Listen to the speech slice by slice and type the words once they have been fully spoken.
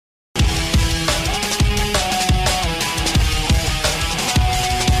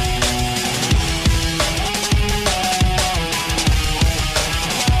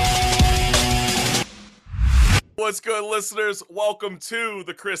what's good, listeners? Welcome to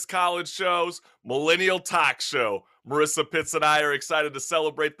the Chris Collins Show's Millennial Talk Show. Marissa Pitts and I are excited to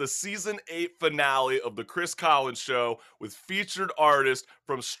celebrate the Season 8 finale of the Chris Collins Show with featured artists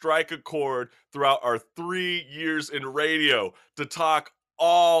from Strike a Chord throughout our 3 years in radio to talk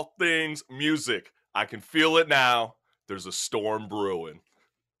all things music. I can feel it now. There's a storm brewing.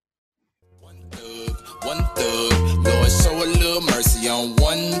 One thug, Lord, show a little mercy on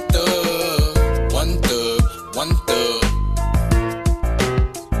one thug, one thug, one thug.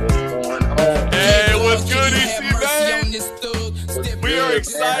 What's going on? Hey, what's good, EC, man? We are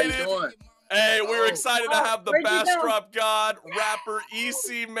excited. Hey, we're excited to have the Bastrop God, rapper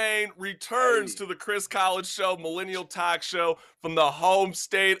EC Maine, returns to the Chris Collins Show, Millennial Talk Show from the home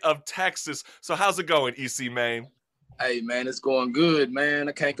state of Texas. So how's it going, EC Maine? Hey, man, it's going good, man.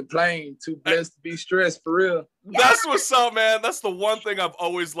 I can't complain. Too blessed to be stressed, for real. That's what's up, man. That's the one thing I've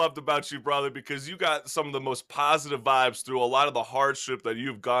always loved about you, brother, because you got some of the most positive vibes through a lot of the hardship that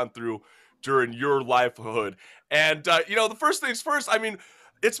you've gone through during your lifehood. And, the first things first, I mean,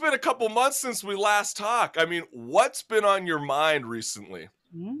 it's been a couple months since we last talked. I mean, what's been on your mind recently?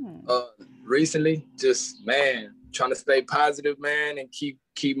 Recently, just, man, trying to stay positive, man, and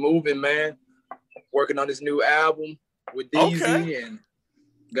keep moving, man. Working on this new album with DZ and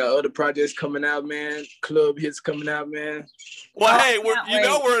got other projects coming out, man. Club hits coming out, man. Well, hey, we're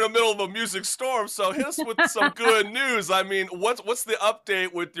in the middle of a music storm, so hit us with some good news. I mean, what's the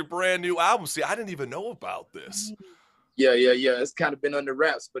update with your brand new album? See, I didn't even know about this. Yeah. It's kind of been under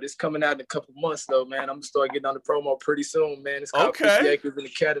wraps, but it's coming out in a couple months, though, man. I'm going to start getting on the promo pretty soon, man. It's called 50 Acres in the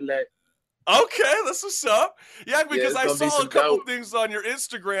Cadillac. Okay, that's what's up. Yeah, because I saw a couple things on your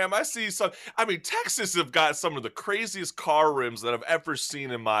Instagram. I see some. I mean, Texas have got some of the craziest car rims that I've ever seen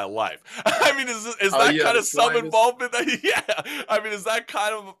in my life. I mean, is that kind of some involvement? I mean, is that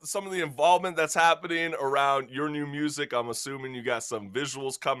kind of some of the involvement that's happening around your new music? I'm assuming you got some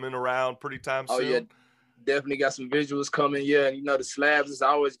visuals coming around pretty soon. Oh, yeah, definitely got some visuals coming. Yeah, and the slabs is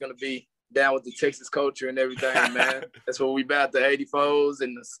always going to be down with the Texas culture and everything, man. That's what we about, the 84s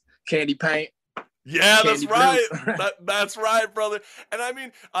and the candy paint. Yeah, that's right. That's right, brother. And I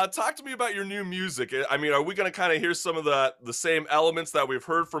mean, talk to me about your new music. I mean, are we going to kind of hear some of the same elements that we've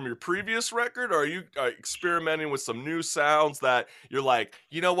heard from your previous record? Or are you experimenting with some new sounds that you're like,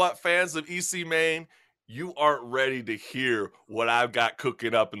 you know what, fans of EC Maine, you aren't ready to hear what I've got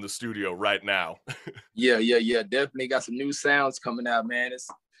cooking up in the studio right now? Yeah. Definitely got some new sounds coming out, man. It's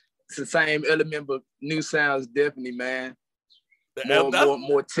the same element, but new sounds, definitely, man.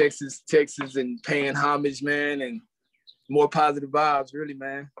 More Texas and paying homage, man, and more positive vibes, really,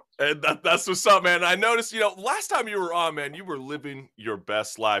 man. And that's what's up, man. I noticed, last time you were on, man, you were living your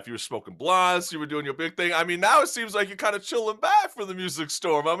best life. You were smoking blunts, you were doing your big thing. I mean, now it seems like you're kind of chilling back for the music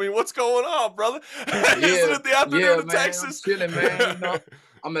storm. I mean, what's going on, brother? Isn't it the afternoon in Texas? I'm chilling, man.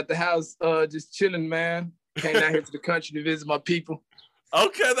 I'm at the house, just chilling, man. Came down here to the country to visit my people.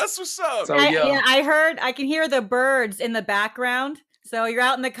 Okay, that's what's up. So, I can hear the birds in the background. So you're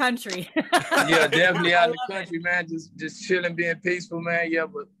out in the country. Yeah, definitely out in the country, man. Just chilling, being peaceful, man. Yeah,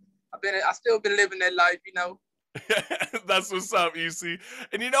 but I still been living that life, That's what's up, EC.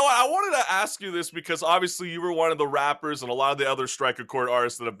 And you know what? I wanted to ask you this because obviously you were one of the rappers and a lot of the other Strike a Chord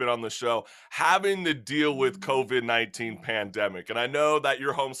artists that have been on the show having to deal with COVID-19 pandemic. And I know that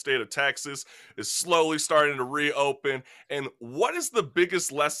your home state of Texas is slowly starting to reopen. And what is the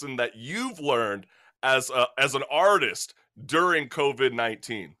biggest lesson that you've learned as an artist during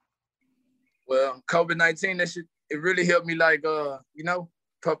COVID-19? Well, COVID-19, it really helped me,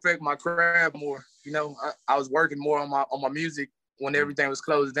 perfect my craft more. I was working more on my music when everything was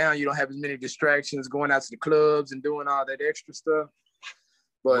closed down. You don't have as many distractions going out to the clubs and doing all that extra stuff.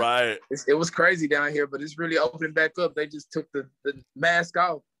 But it was crazy down here, but it's really opening back up. They just took the mask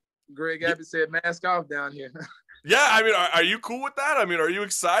off. Greg Abbott said mask off down here. Yeah, I mean, are you cool with that? I mean, are you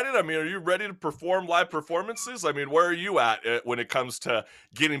excited? I mean, are you ready to perform live performances? I mean, where are you at when it comes to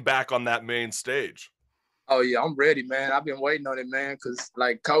getting back on that main stage? Oh, yeah, I'm ready, man. I've been waiting on it, man, because,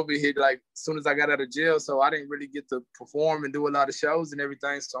 COVID hit, as soon as I got out of jail, so I didn't really get to perform and do a lot of shows and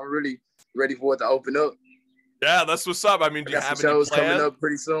everything, so I'm really ready for it to open up. Yeah, that's what's up. I mean, do you have any shows coming up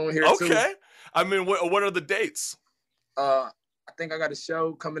pretty soon here, too. Okay. I mean, what are the dates? I think I got a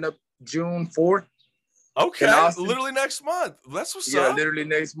show coming up June 4th. Okay, literally next month. That's what's up. Yeah, literally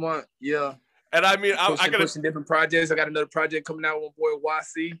next month. Yeah. And I mean, I got pushing different projects. I got another project coming out with my boy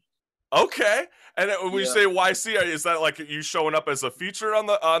YC. Okay. And when you say YC, is that like you showing up as a feature on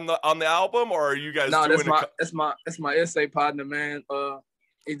the album, or are you guys? No, that's my essay partner, man.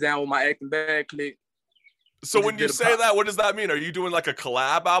 He's down with my Acting Bad clique. So We when just you did a say that, what does that mean? Are you doing like a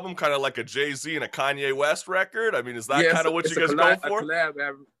collab album, kind of like a Jay-Z and a Kanye West record? I mean, is that Yeah, kind of what it's you a guys going collab, a for? collab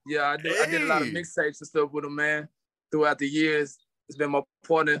album. Yeah, I did a lot of Hey. mixtapes and stuff with him, man. Throughout the years, it's been my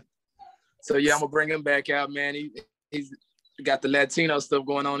partner. So yeah, I'm gonna bring him back out, man. He's got the Latino stuff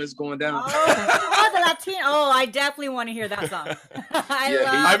going on. It's going down. Oh, the Latino. Oh, I definitely want to hear that song. I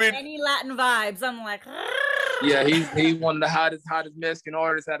Yeah, love I mean- any Latin vibes. I'm like, Yeah, he's one of the hottest Mexican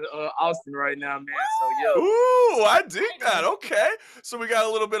artists out of Austin right now, man. So yeah. Ooh, I dig that. Okay. So we got a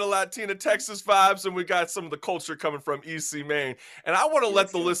little bit of Latina Texas vibes, and we got some of the culture coming from EC Maine. And I want to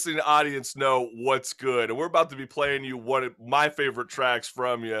let the listening audience know what's good. And we're about to be playing you one of my favorite tracks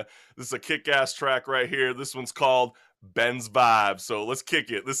from you. This is a kick-ass track right here. This one's called Ben's Vibe. So let's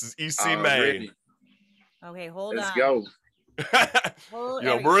kick it. This is EC Maine. Ready. okay, hold Let's on. go. Hold You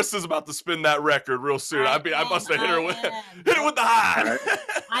know, every- Marissa's about to spin that record real soon. I must have hit her with hit it with the high.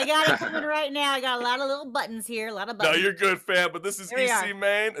 I got it coming right now. I got a lot of little buttons here, a lot of No, buttons. you're good, fam. But this is Here we EC are.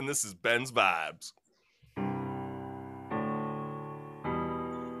 Maine, and this is Ben's Vibes.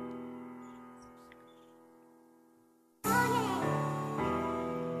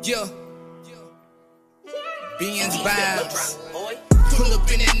 Yeah. Benz vibes. Pull up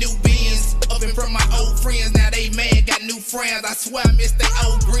in that new Benz. Up in front of my old friends. Now they mad, got new friends. I swear I miss they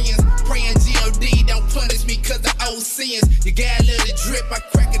old grins. Praying G.O.D. don't punish me cause of old sins. You got a little drip, I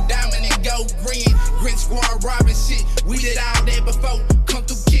crack a diamond and go green. Grin squad robbing shit. We did all that before. Come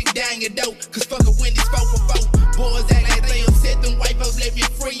through, kick down your door. Cause fuck a Wendy's 4 for 4. Boys act like they upset. Them white folks let me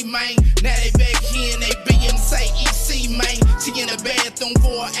free, man. Now they back here and they being say EC, man. She in the bathroom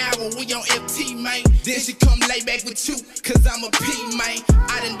for an hour, we on FT, man. Then she come lay back with you, cause I'm a P, man.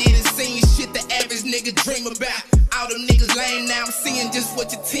 I done did and seen shit the average nigga dream about. All them niggas lame, now I'm seeing just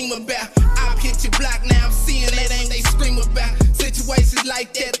what your team about. I hit your block, now I'm seeing that ain't they scream about. Situations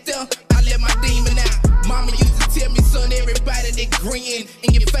like that, though, I let my demon out. Mama used to tell me, son, everybody they grin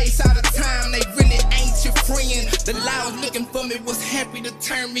in your face all the time, they really ain't your friend. The law was looking for me, was happy to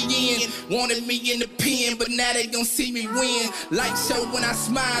turn me in. Wanted me in the pen, but now they gon' see me win. Light show when I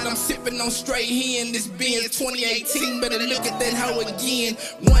smile, I'm sipping on straight hen. This Benz 2018, better look at that hoe again.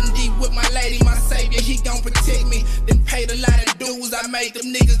 1D with my lady, my savior, he gon' protect me. Then paid a lot of dues, I made them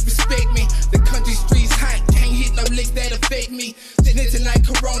niggas respect me. The country streets hot, can't hit no licks that affect me. Snitching like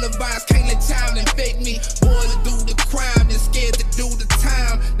coronavirus, can't let child infect me. Boys do the crime, then scared to do the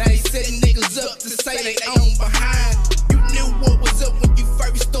time. Now they setting niggas up to say they own behind. You knew what was up when you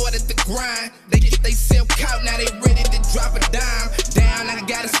first started the grind. They get they self caught, now they ready to drop a dime. Down, I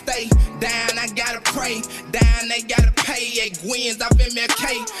gotta stay. Down, I gotta pray. Down, they gotta pay. At Gwen's off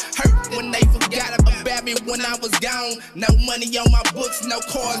MLK. Hurt when they forgot about me when I was gone. No money on my books, no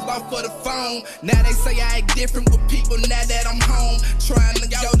cars bought for the phone. Now they say I act different with people now that I'm home. Trying to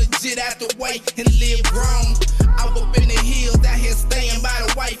go legit out the way and live grown. I was up in the hills, out here staying by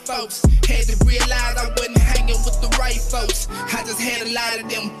the white folks. Had to realize I wasn't hanging with the right folks. I just had a lot of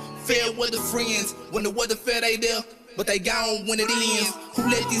them fair weather friends. When the weather fair, they there, but they gone when it ends. Who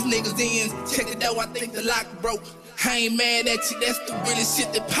let these niggas in? Check it out, I think the lock broke. I ain't mad at you, that's the realest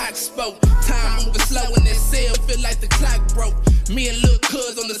shit that Pac spoke. Time moving slow in that cell, feel like the clock broke. Me and Lil'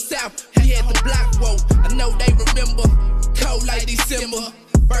 Cuz on the south, he had the block woke. I know they remember, cold like December.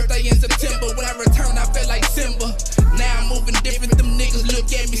 Birthday in September, when I return I feel like Simba. Now I'm moving different, them niggas look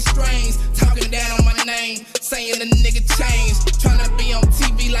at me strange. Talking down on my name, saying the nigga changed. Tryna be on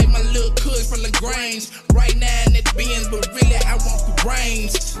TV like my Lil' Cuz from LaGrange. Right now in that Benz, but really I want the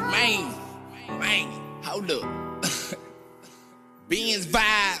range. Man, hold up. Benz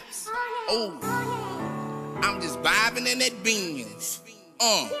vibes. Oh, I'm just vibing in that Benz.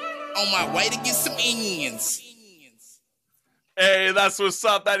 On my way to get some onions. Hey, that's what's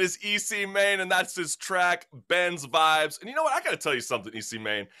up. That is EC Maine, and that's his track, Ben's Vibes. And you know what? I got to tell you something, EC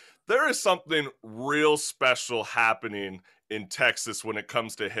Maine. There is something real special happening in Texas when it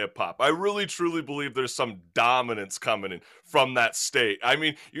comes to hip hop. I really, truly believe there's some dominance coming in from that state. I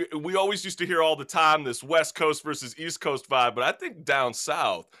mean, we always used to hear all the time this West Coast versus East Coast vibe, but I think down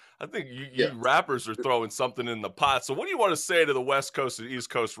south, I think you rappers are throwing something in the pot. So what do you want to say to the West Coast and East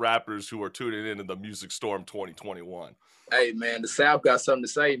Coast rappers who are tuning in to the Music Storm 2021? Hey man, the South got something to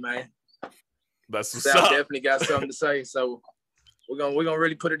say, man. That's what's The South up. definitely got something to say. So we're gonna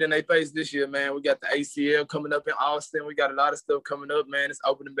really put it in their face this year, man. We got the ACL coming up in Austin. We got a lot of stuff coming up, man. It's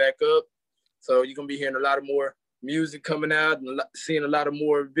opening back up. So you're gonna be hearing a lot of more music coming out and seeing a lot of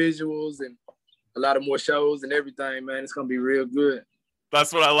more visuals and a lot of more shows and everything, man. It's gonna be real good.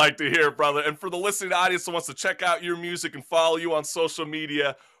 That's what I like to hear, brother. And for the listening audience that wants to check out your music and follow you on social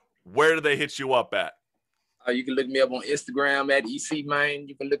media, where do they hit you up at? You can look me up on Instagram at EC Maine.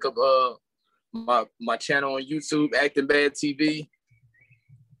 You can look up my channel on YouTube, Acting Bad TV.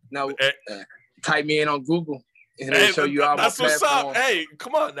 No, type me in on Google. And it'll show you all my that's what's platforms. up. Hey,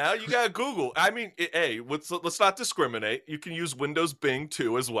 come on now. You got Google. I mean, hey, let's not discriminate. You can use Windows Bing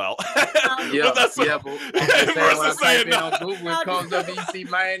too as well. Yeah, but when I type in on Google, it comes up EC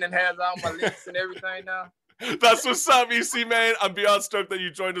Main and has all my links and everything now. That's what's up, EC Main. I'm beyond stoked that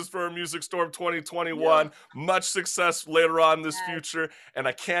you joined us for our Music Storm 2021. Yeah. Much success later on in this future, and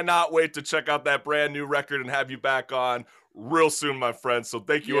I cannot wait to check out that brand new record and have you back on real soon, my friend. So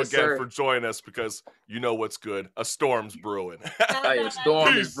thank you again for joining us, because you know what's good. A storm's brewing. Hey, a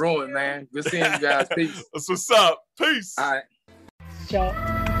storm is brewing, man. Good seeing you guys. Peace. That's what's up. Peace. All right. Ciao.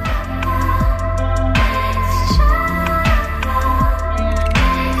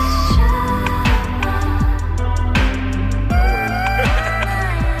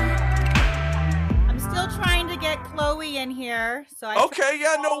 Chloe in here, so okay,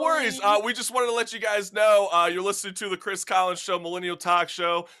 yeah, no worries. We just wanted to let you guys know you're listening to the Chris Collins Show, Millennial Talk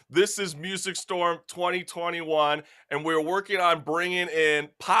Show. This is Music Storm 2021, and we're working on bringing in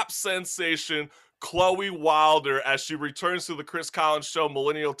pop sensation Chloe Wilder as she returns to the Chris Collins Show,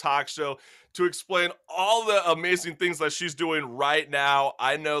 Millennial Talk Show, to explain all the amazing things that she's doing right now.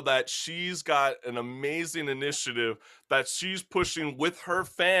 I know that she's got an amazing initiative that she's pushing with her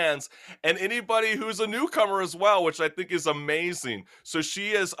fans and anybody who's a newcomer as well, which I think is amazing. So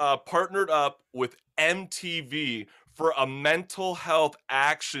she has partnered up with MTV for a mental health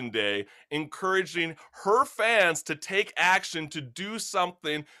action day, encouraging her fans to take action to do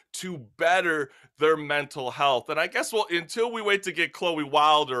something to better their mental health. And I guess, well, until we wait to get Chloe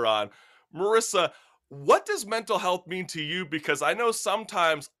Wilder on, Marissa, what does mental health mean to you? Because I know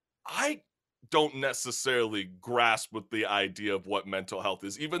sometimes I don't necessarily grasp with the idea of what mental health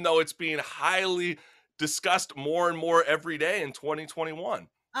is, even though it's being highly discussed more and more every day in 2021.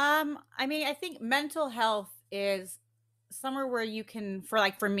 I mean, I think mental health is somewhere where you can,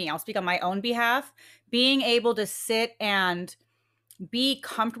 for me, I'll speak on my own behalf, being able to sit and be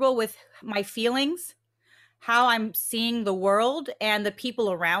comfortable with my feelings, how I'm seeing the world and the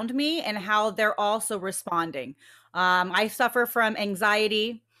people around me, and how they're also responding. I suffer from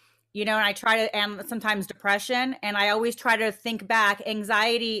anxiety, and I try to, and sometimes depression. And I always try to think back.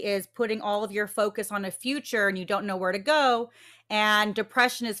 Anxiety is putting all of your focus on the future and you don't know where to go. And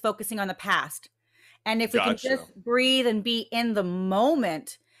depression is focusing on the past. And if we can just breathe and be in the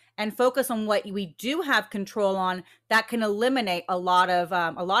moment and focus on what we do have control on, that can eliminate a lot of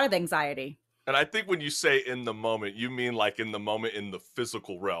anxiety. And I think when you say in the moment, you mean like in the moment in the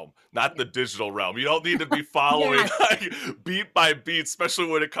physical realm, not the digital realm. You don't need to be following like beat by beat, especially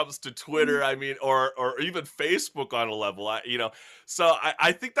when it comes to Twitter. I mean, or even Facebook on a level. So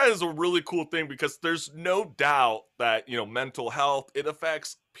I think that is a really cool thing, because there's no doubt that mental health, it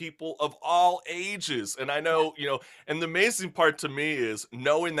affects people of all ages. And I know, and the amazing part to me is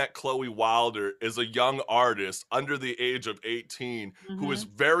knowing that Chloe Wilder is a young artist under the age of 18 who is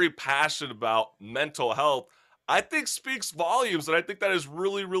very passionate about mental health, I think speaks volumes. And I think that is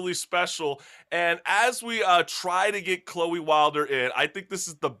really, really special. And as we try to get Chloe Wilder in, I think this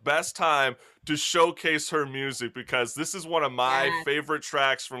is the best time to showcase her music, because this is one of my favorite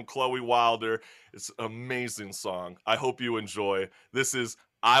tracks from Chloe Wilder. It's an amazing song. I hope you enjoy. This is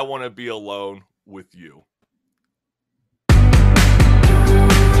I Want to Be Alone with You.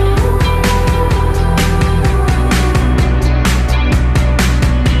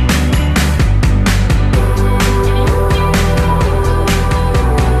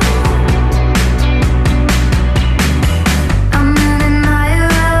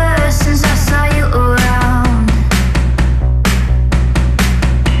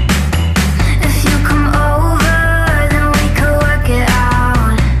 Over, then we could work it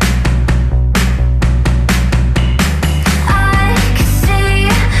out.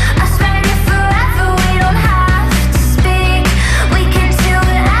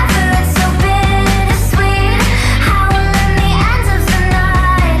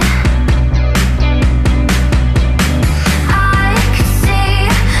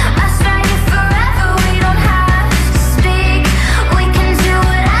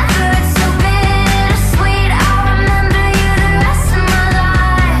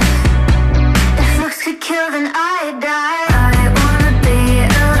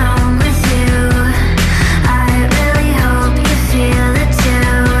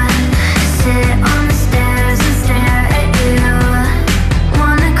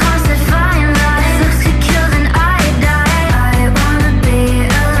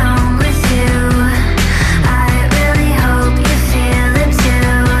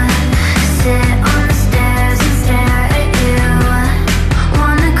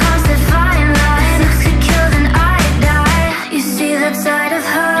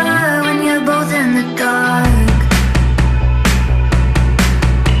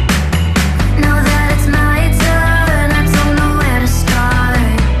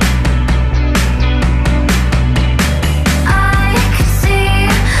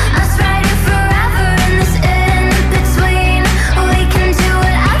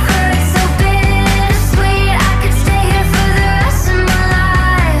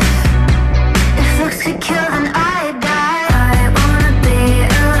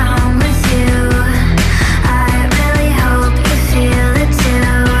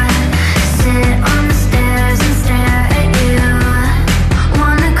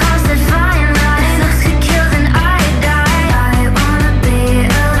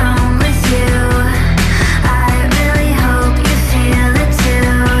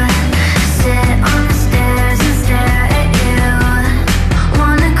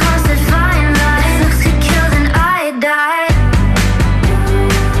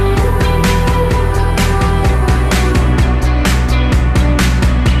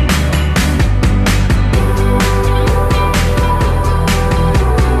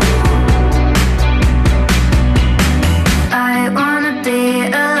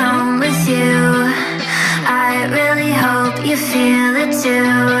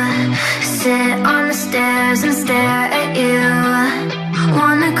 you. Sit on the stairs and stare at you.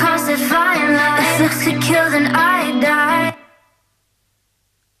 Wanna cross the fine line. If looks could kill, then I die.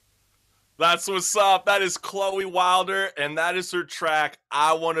 That's what's up. That is Chloe Wilder, and that is her track,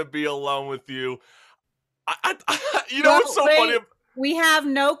 I Want to Be Alone with You. You know what's so funny? We have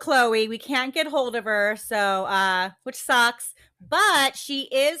no Chloe. We can't get hold of her, so which sucks. But she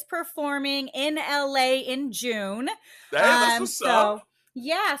is performing in LA in June. Hey, that's what's up.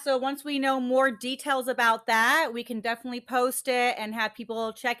 Yeah, so once we know more details about that, we can definitely post it and have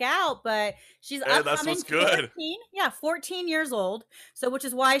people check out. But she's upcoming. That's what's good. 14 years old. So which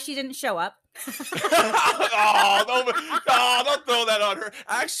is why she didn't show up. Don't throw that on her.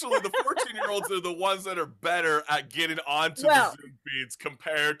 Actually, the 14-year-olds are the ones that are better at getting onto the Zoom feeds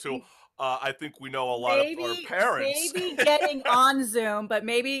compared to I think we know a lot of our parents. Maybe getting on Zoom, but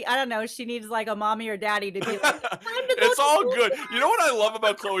maybe, I don't know, she needs like a mommy or daddy to be like, it's all good. You know what I love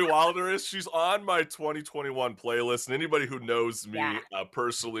about Chloe Wilder is she's on my 2021 playlist, and anybody who knows me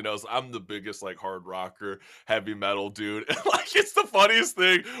personally knows I'm the biggest like hard rocker, heavy metal dude. And, like, it's the funniest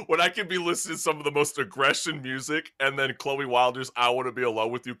thing when I can be listening to some of the most aggression music, and then Chloe Wilder's I Want to Be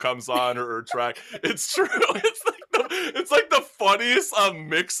Alone with You comes on, or her track. It's true. It's like the funniest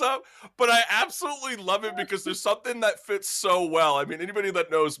mix-up, but I absolutely love it because there's something that fits so well. I mean, anybody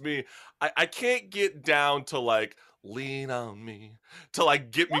that knows me, I can't get down to like lean on me to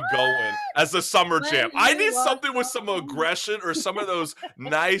like get me going as a summer jam. I need something with some aggression or some of those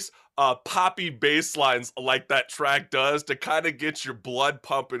nice poppy bass lines like that track does to kind of get your blood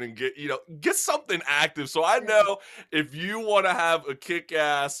pumping and get something active. So I know if you want to have a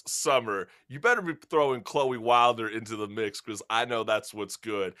kick-ass summer, you better be throwing Chloe Wilder into the mix, because I know that's what's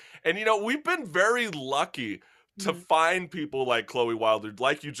good. And we've been very lucky to find people like Chloe Wilder,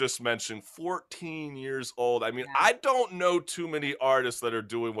 like you just mentioned, 14 years old. I mean, I don't know too many artists that are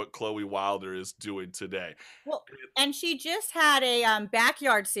doing what Chloe Wilder is doing today. Well, and she just had a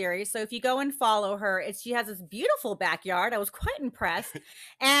backyard series. So if you go and follow her, she has this beautiful backyard. I was quite impressed.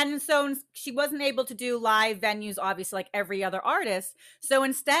 And so she wasn't able to do live venues, obviously, like every other artist. So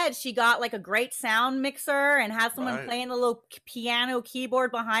instead, she got like a great sound mixer and had someone playing a little piano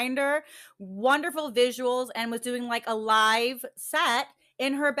keyboard behind her. Wonderful visuals, and was doing like a live set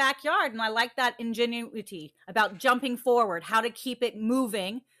in her backyard. And I like that ingenuity about jumping forward, how to keep it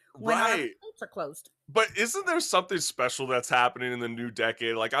moving when our gates are closed. But isn't there something special that's happening in the new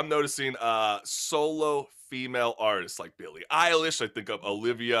decade? Like, I'm noticing solo female artists like Billie Eilish. I think of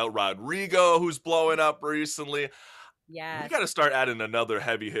Olivia Rodrigo, who's blowing up recently. Yeah, we got to start adding another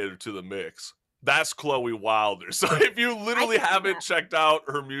heavy hitter to the mix. That's Chloe Wilder. So if you literally haven't checked out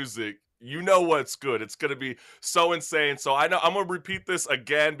her music, you know what's good. It's going to be so insane. So I know I'm going to repeat this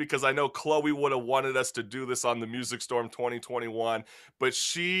again because I know Chloe would have wanted us to do this on the Music Storm 2021, but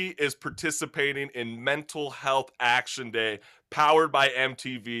she is participating in Mental Health Action Day, powered by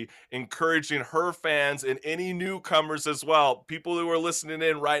MTV, encouraging her fans and any newcomers as well, people who are listening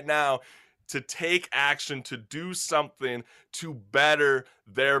in right now, to take action, to do something to better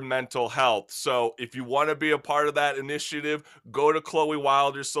their mental health. So if you want to be a part of that initiative, go to Chloe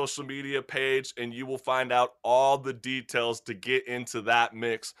Wilder's social media page and you will find out all the details to get into that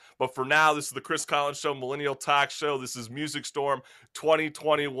mix. But for now, this is the Chris Collins Show, Millennial Talk Show. This is Music Storm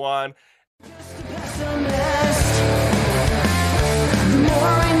 2021.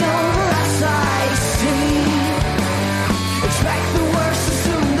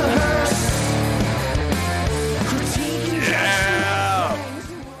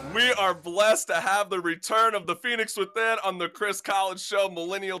 Are blessed to have the return of the Phoenix Within on the Chris Collins Show,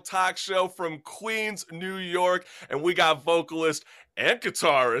 Millennial Talk Show from Queens, New York. And we got vocalist and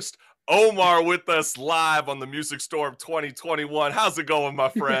guitarist Omar with us live on the Music Storm 2021. How's it going, my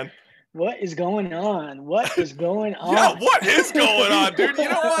friend? What is going on? What is going on? Yeah, what is going on, dude? You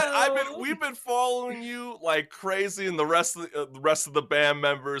know what? We've been following you like crazy, and the rest of the band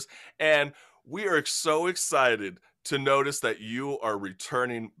members, and we are so excited to notice that you are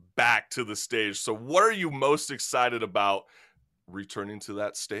returning back to the stage. So what are you most excited about returning to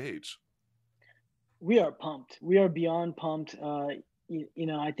that stage? We are pumped. We are beyond pumped. I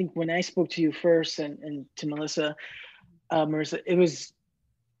think when I spoke to you first and to Marissa,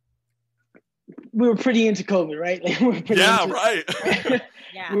 we were pretty into COVID, right? Right.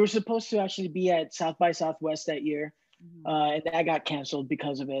 We were supposed to actually be at South by Southwest that year. and that got canceled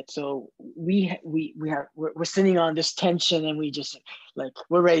because of it. So we're sitting on this tension, and we just like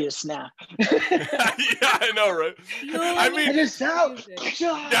we're ready to snap. Yeah, I know, right? I mean,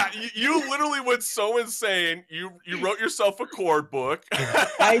 yeah, you literally went so insane. You wrote yourself a chord book.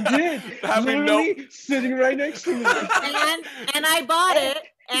 I did. Having literally sitting right next to me. And I bought it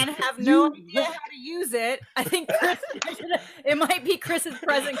and have no idea how to use it. I think it might be Chris's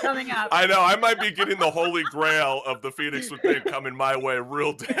present coming up. I know. I might be getting the holy grail of the Phoenix Within coming my way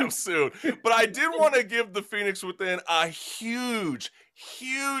real damn soon. But I did want to give the Phoenix Within a huge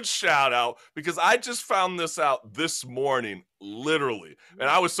shout out because I just found this out this morning, literally. And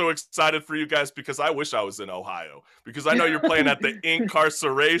I was so excited for you guys because I wish I was in Ohio because I know you're playing at the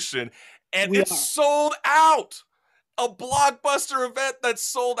Incarceration and it's sold out. A blockbuster event that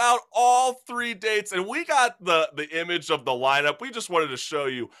sold out all 3 dates, and we got the image of the lineup. We just wanted to show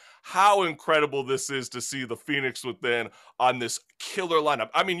you how incredible this is to see the Phoenix Within on this killer lineup.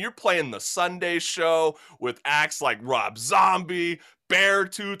 I mean, you're playing the Sunday show with acts like Rob Zombie,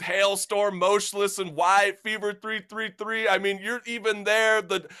 Beartooth, Hailstorm, Motionless in White, Fever 333. I mean, you're even there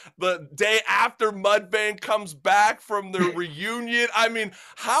the day after Mudvayne comes back from their reunion. I mean,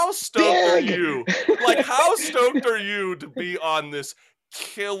 how stoked are you? Like, how stoked are you to be on this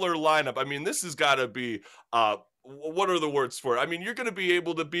killer lineup? I mean, this has got to be what are the words for it? I mean, you're going to be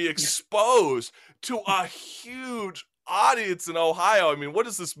able to be exposed to a huge audience in Ohio. I mean, what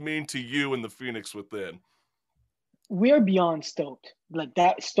does this mean to you and the Phoenix Within? We are beyond stoked. Like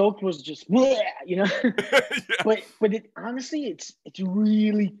that, stoked was just, you know. Yeah. But it honestly, it's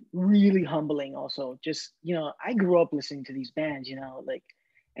really, really humbling. Also, just you know, I grew up listening to these bands, you know, like,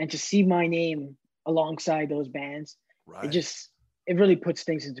 and to see my name alongside those bands, right. it really puts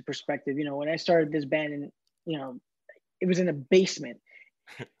things into perspective. You know, when I started this band, and you know, it was in a basement.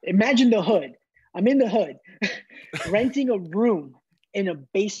 Imagine the hood. I'm in the hood, renting a room in a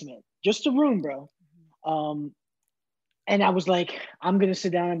basement, just a room, bro. And I was like, I'm going to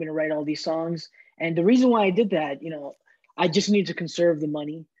sit down. I'm going to write all these songs. And the reason why I did that, you know, I just need to conserve the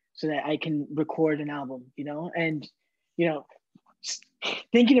money so that I can record an album, you know, and, you know,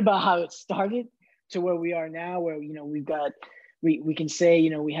 thinking about how it started to where we are now, where, you know, we can say, you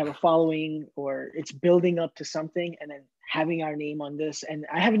know, we have a following or it's building up to something and then having our name on this. And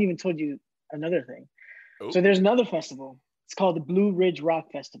I haven't even told you another thing. Oh. So there's another festival. It's called the Blue Ridge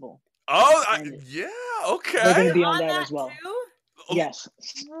Rock Festival. Oh, yeah. Okay. We're going to be on that as well. Too? Yes.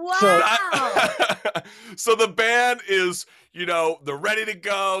 Wow. So the band is, you know, they're ready to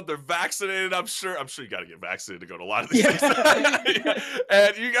go. They're vaccinated. I'm sure you got to get vaccinated to go to a lot of these things. Yeah.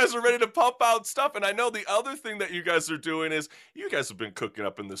 And you guys are ready to pump out stuff. And I know the other thing that you guys are doing is you guys have been cooking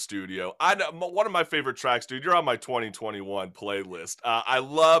up in the studio. I know one of my favorite tracks, dude. You're on my 2021 playlist. I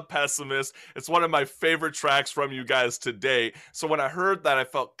love Pessimist. It's one of my favorite tracks from you guys to date. So when I heard that, I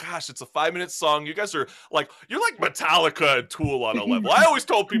felt, gosh, it's a 5-minute song. You guys are like, you're like Metallica and Tool on a level. I always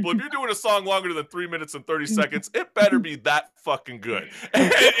told people if you're doing a song longer than 3 minutes and 30 seconds, it better be that fucking good.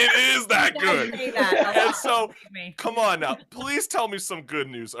 It is that good. And so, come on now. Please tell me some good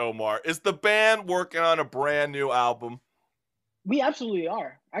news, Omar. Is the band working on a brand new album? We absolutely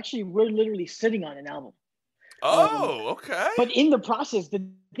are. Actually, we're literally sitting on an album. Oh, okay. But in the process, the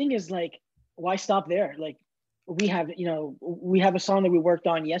thing is, like, why stop there? Like, we have a song that we worked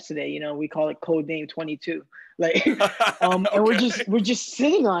on yesterday. You know, we call it Codename 22. Like, okay. And we're just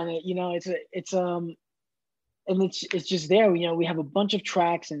sitting on it. You know, it's just there. You know, we have a bunch of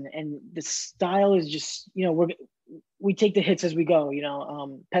tracks, and the style is just, you know, we take the hits as we go. You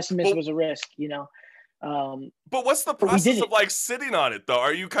know, Pessimist was a risk. You know. But what's the process of like sitting on it though?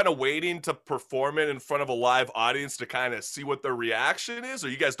 Are you kind of waiting to perform it in front of a live audience to kind of see what their reaction is, or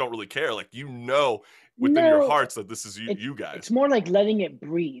you guys don't really care? Like, you know, within your hearts that this is you guys. It's more like letting it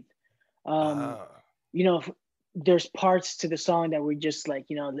breathe. You know, there's parts to the song that we're just like,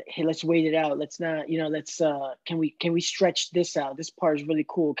 you know, hey, let's wait it out. Let's not, you know, can we stretch this out? This part is really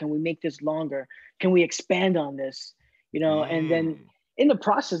cool. Can we make this longer? Can we expand on this? You know, and then in the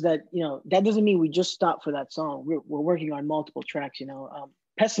process that, you know, that doesn't mean we just stop for that song. We're working on multiple tracks, you know.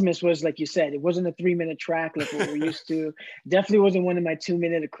 Pessimist was, like you said, it wasn't a 3-minute track like what we're used to. Definitely wasn't one of my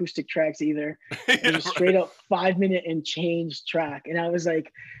 2-minute acoustic tracks either. It was straight up 5-minute and change track. And I was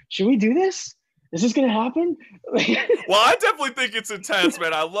like, should we do this? Is this going to happen? Well, I definitely think it's intense,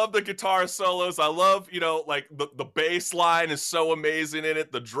 man. I love the guitar solos. I love, you know, like the bass line is so amazing in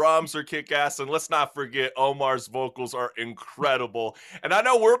it. The drums are kick-ass. And let's not forget, Omar's vocals are incredible. And I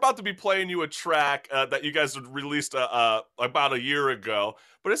know we're about to be playing you a track that you guys released about a year ago.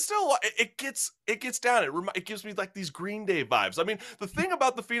 But it's still, it gets down. It gives me like these Green Day vibes. I mean, the thing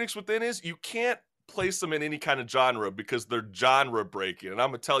about the Phoenix Within is you can't place them in any kind of genre because they're genre breaking. And I'm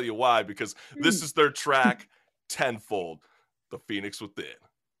going to tell you why, because this is their track, Tenfold, The Phoenix Within.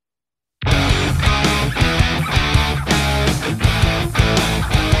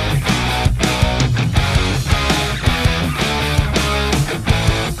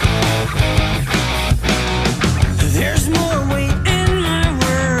 There's more weight in my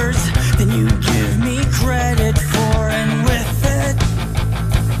words than you give me credit for, and with it,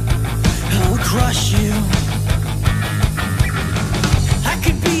 I'll crush you. I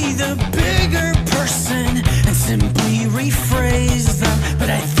could be the bigger person and simply rephrase them, but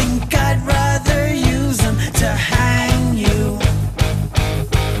I think I'd rather use them to hang you.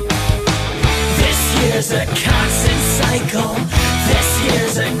 This here's a constant cycle. This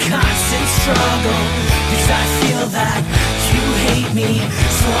here's a constant struggle. Cause I feel that you hate me,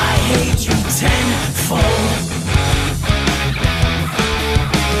 so I hate you tenfold.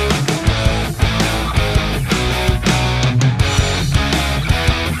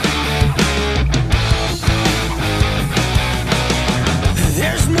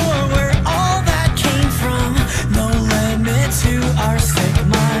 There's more where all that came from. No limit to our sick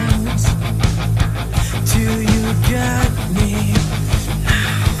minds. Do you get me?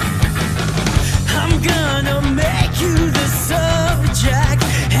 I'm gonna make you the subject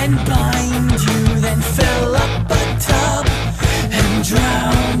and bind you, then fill up a tub and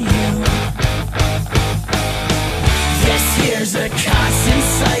drown you. This here's a constant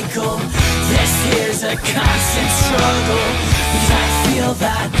cycle. This here's a constant struggle. Because I feel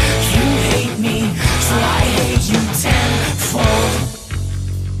that you hate me, so I hate you tenfold.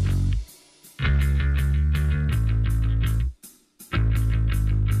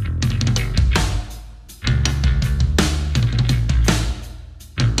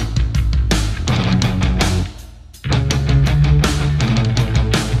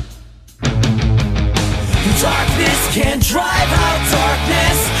 Darkness can't drive out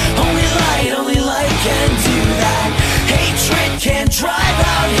darkness. Only light can do that. Hatred can't drive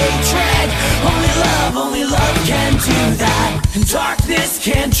out hatred. Only love can do that. And darkness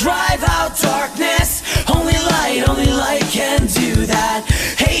can't drive out darkness. Only light can do that.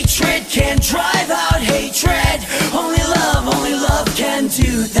 Hatred can't drive out hatred. Only love can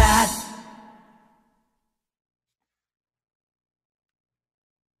do that.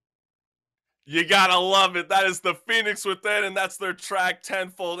 You gotta love it. That is The Phoenix Within, and that's their track,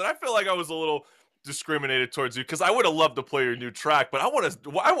 Tenfold. And I feel like I was a little discriminated towards you because I would have loved to play your new track, but I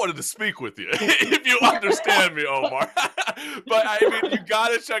wanted to speak with you, if you understand me, Omar. But I mean, you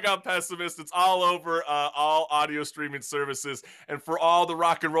gotta check out Pessimist. It's all over all audio streaming services. And for all the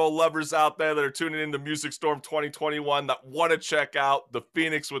rock and roll lovers out there that are tuning in to Music Storm 2021 that want to check out The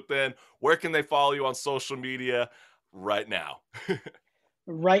Phoenix Within, where can they follow you on social media right now?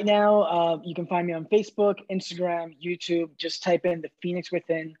 Right now, you can find me on Facebook, Instagram, YouTube. Just type in The Phoenix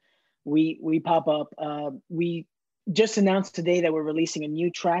Within. We pop up. We just announced today that we're releasing a new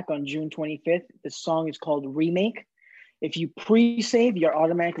track on June 25th. The song is called Remake. If you pre-save, you're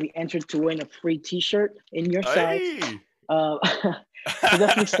automatically entered to win a free t-shirt in your size. So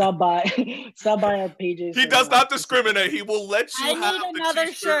definitely stop by our pages. He does not discriminate. He will let you have need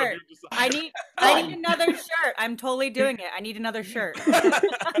another shirt. I need another shirt. I'm totally doing it. I need another shirt.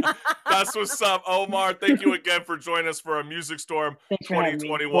 That's what's up, Omar. Thank you again for joining us for our Music Storm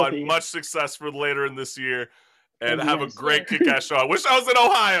 2021. Much success for later in this year. And have a great kick-ass show. I wish I was in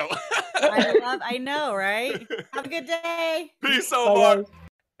Ohio. I know, right? Have a good day. Peace, Omar.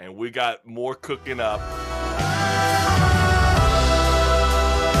 And we got more cooking up.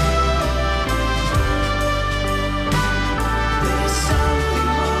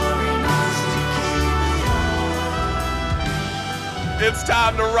 It's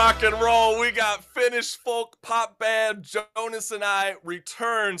time to rock and roll. We got Finnish folk pop band Jonas and I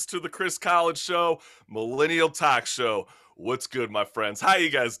returns to the Chris College Show, Millennial Talk Show. What's good, my friends? How you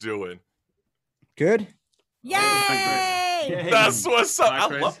guys doing? Good. Yay! That's what's up.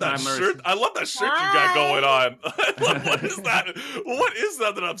 I love that shirt. I love that shirt you got going on. What is that? What is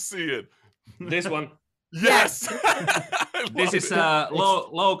that I'm seeing? This one. Yes. This is a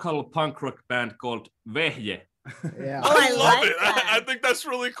local punk rock band called Vehje. Yeah. I love it. I think that's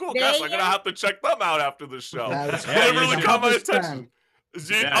really cool. Guys, I'm gonna have to check them out after the show. It really caught my attention.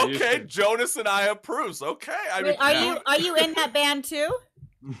 Okay, Jonas and I approves. Okay, Wait, are you in that band too?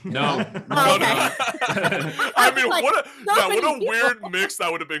 No. No, Okay. no. I mean, Like, what many a people. weird mix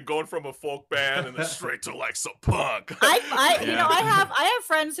that would have been going from a folk band and then straight to like some punk. You know, I have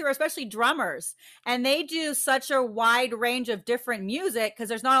friends who are especially drummers, and they do such a wide range of different music because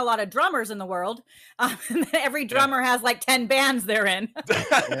there's not a lot of drummers in the world. Every drummer has like 10 bands they're in.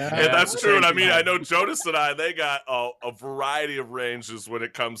 Yeah, that's true. And I mean, I know Jonas and they got a variety of ranges when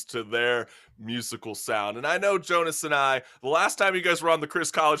it comes to their musical sound. And I know Jonas and the last time you guys were on the Chris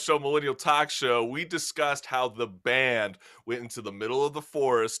College Show Millennial Talk Show, we discussed how the band went into the middle of the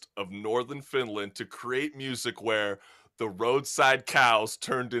forest of northern Finland to create music where the roadside cows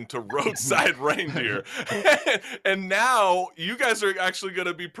turned into roadside reindeer. And now you guys are actually going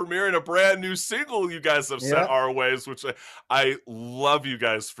to be premiering a brand new single you guys have sent our ways, which I love you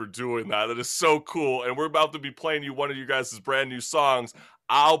guys for doing that. That is so cool. And we're about to be playing you one of you guys' brand new songs,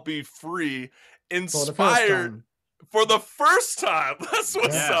 I'll Be Free, inspired for the first time. That's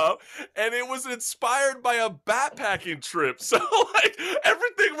what's up. And it was inspired by a backpacking trip. So like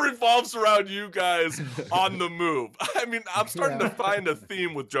everything revolves around you guys on the move. I mean, I'm starting to find a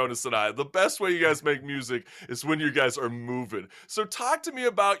theme with Jonas and The best way you guys make music is when you guys are moving. So talk to me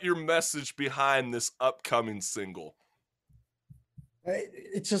about your message behind this upcoming single.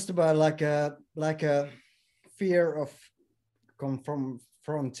 It's just about like a fear of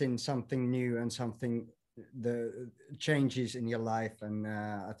confronting something new and something, the changes in your life. And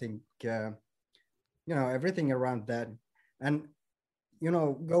I think, everything around that. And,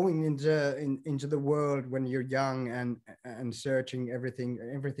 going into the world when you're young and searching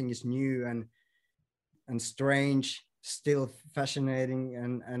everything is new and strange, still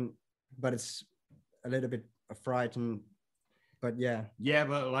fascinating, but it's a little bit frightening. But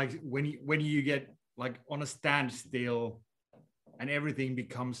but like when you get like on a standstill and everything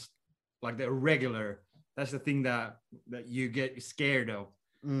becomes like the regular, that's the thing that you get scared of.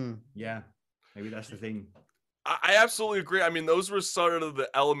 Maybe that's the thing. I absolutely agree. I mean, those were sort of the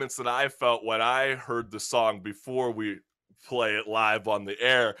elements that I felt when I heard the song before we play it live on the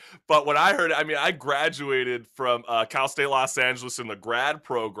air. But when I heard it, I mean, I graduated from Cal State Los Angeles in the grad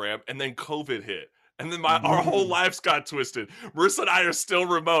program, and then COVID hit. And then our whole lives got twisted. Marissa and I are still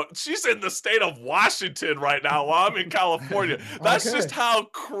remote. She's in the state of Washington right now while I'm in California. That's just how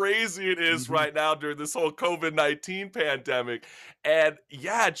crazy it is right now during this whole COVID-19 pandemic. And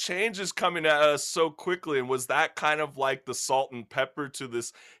change is coming at us so quickly. And was that kind of like the salt and pepper to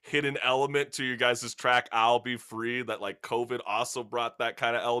this hidden element to you guys' track, I'll Be Free, that like COVID also brought that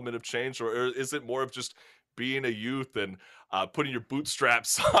kind of element of change? Or is it more of just being a youth and putting your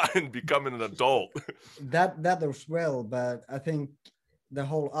bootstraps on and becoming an adult? that as well, but I think the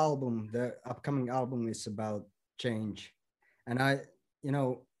whole album, the upcoming album, is about change. And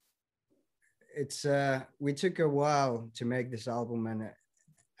it's we took a while to make this album,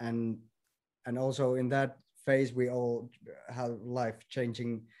 and also in that phase we all have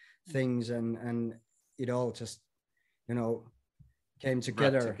life-changing things, and it all just came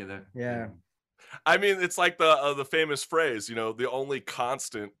together. I mean, it's like the famous phrase, the only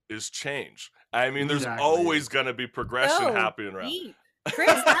constant is change. I mean, there's always going to be progression happening around. Chris,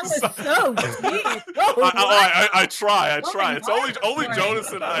 that was so deep. I try. It's only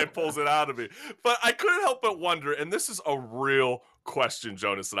Jonas and I pulls it out of me. But I couldn't help but wonder, and this is a real question,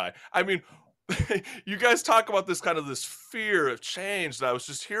 Jonas and I mean, you guys talk about this fear of change that I was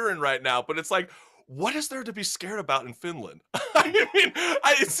just hearing right now, but it's like, what is there to be scared about in Finland? I mean,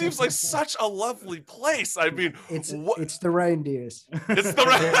 it seems like such a lovely place. I mean, it's the reindeers. It's the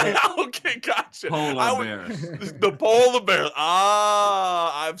reindeers. Okay, gotcha. Polar bears. The polar bears.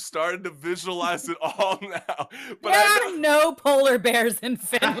 I'm starting to visualize it all now. But there are no polar bears in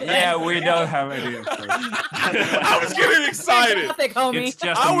Finland. Yeah, we don't have any. I was getting excited. It's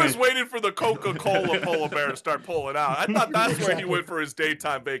just I was waiting for the Coca-Cola polar bear to start pulling out. I thought that's where he went for his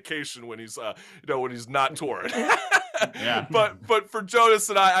daytime vacation when he's when he's not touring. But for Jonas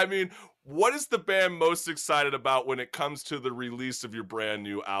and I mean, what is the band most excited about when it comes to the release of your brand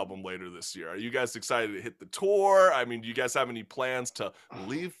new album later this year? Are you guys excited to hit the tour? I mean, do you guys have any plans to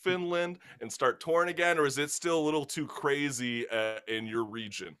leave Finland and start touring again, or is it still a little too crazy in your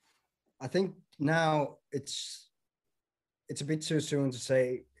region? I think now it's a bit too soon to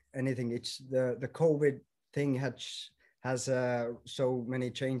say anything. It's the COVID thing has so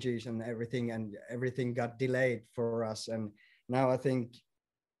many changes and everything got delayed for us, and now I think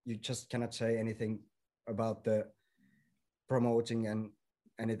you just cannot say anything about the promoting and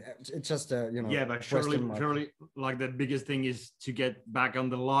it's just a but surely like the biggest thing is to get back on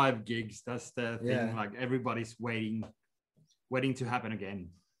the live gigs. That's the thing. Like everybody's waiting to happen again.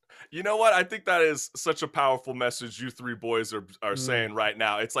 You know what? I think that is such a powerful message you three boys are saying right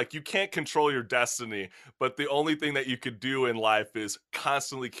now. It's like you can't control your destiny, but the only thing that you could do in life is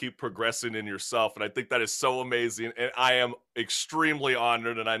constantly keep progressing in yourself. And I think that is so amazing. And I am extremely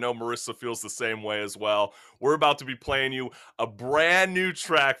honored. And I know Marissa feels the same way as well. We're about to be playing you a brand new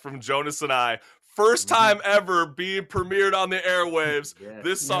track from Jonas and I. First time ever being premiered on the airwaves. Yeah.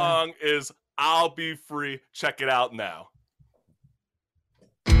 This song is I'll Be Free. Check it out now.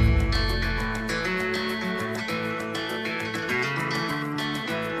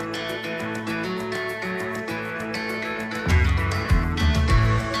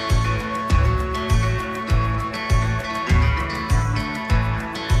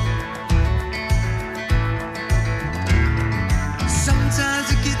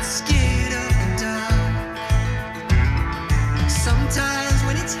 Sometimes I get scared of the dark. Sometimes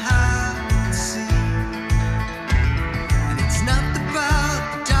when it's hard to see, and it's not about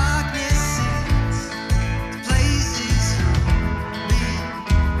the darkness, it's the places you lead.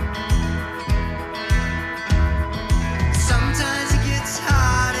 Sometimes it gets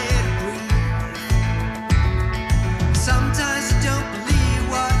harder to breathe. Sometimes I don't believe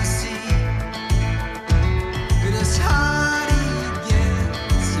what I see, but it's hard.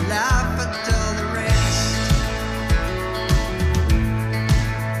 Laugh at all the rest.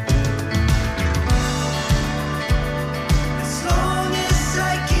 As long as I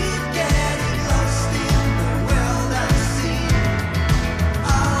keep getting lost in the world unseen,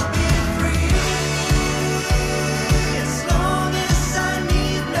 I'll be free. As long as I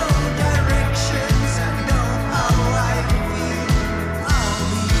need no directions, I know how I feel. I'll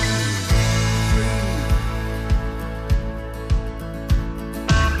be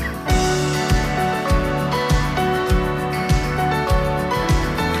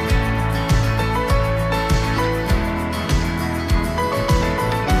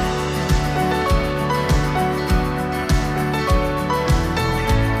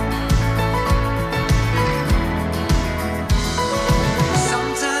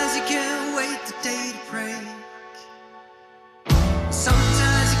Sometimes you can't wait the day to break.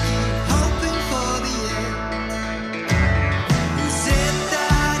 Sometimes you keep hoping for the end. Who said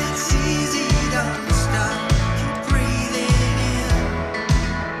that it's easy? Don't stop, keep breathing in.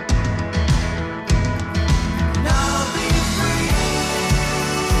 And I'll be free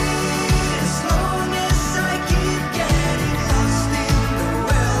as long as I keep getting lost in the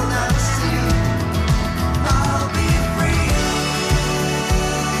world unseen. I'll be free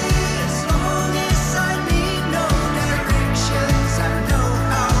as long as I need no directions. I know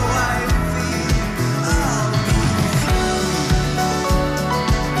how I feel. I'll be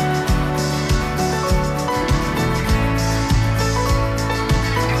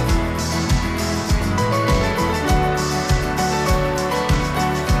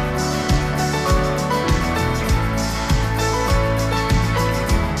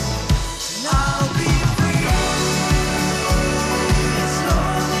I'll be free as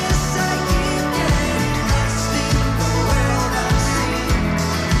long as I keep getting lost in the world unseen.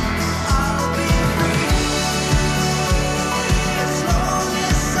 I'll be free as long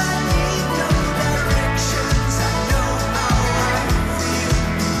as I need no directions. I know how I feel.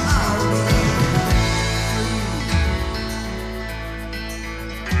 I'll be free.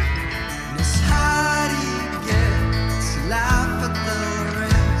 And it's hard to get to laugh at the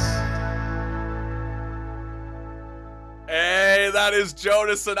rest. Hey, that is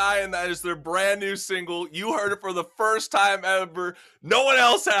Jonas and I, and that is their brand new single. You heard it for the first time ever. No one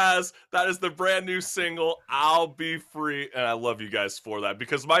else has. That is the brand new single, I'll Be Free. And I love you guys for that,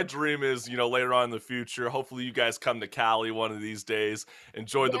 because my dream is, you know, later on in the future, hopefully you guys come to Cali one of these days,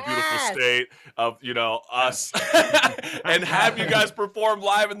 enjoy the beautiful state of, you know, us, and have you guys perform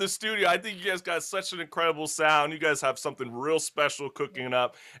live in the studio. I think you guys got such an incredible sound. You guys have something real special cooking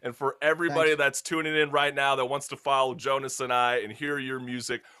up. And for everybody that's tuning in right now that wants to follow Jonas and I and hear your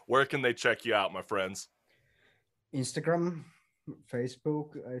music, where can they check you out, my friends? Instagram,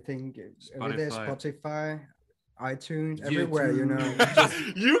 Facebook, I think every day, Spotify, iTunes, everywhere, you know.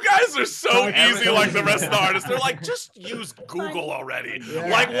 You guys are so easy like the rest of the artists. They're like, just use Google already.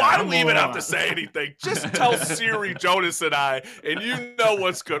 Like, why do we even have to say anything? Just tell Siri, Jonas and I, and you know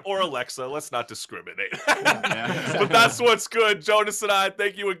what's good. Or Alexa, let's not discriminate. But that's what's good. Jonas and I,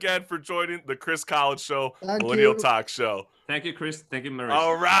 thank you again for joining the Chris Collins Show, Millennial Talk Show. Thank you, Chris. Thank you, Marissa.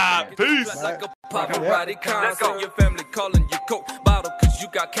 All right. Peace. Like a paparazzi concert. Your family calling you Coke bottle, cause you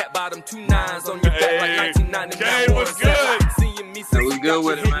got cat bottom 2 9s on your back like 1999. Kane, what's good? Seeing me That was good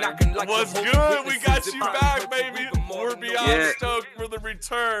with it, man. What's good? We got you back, baby. We're beyond stoked for the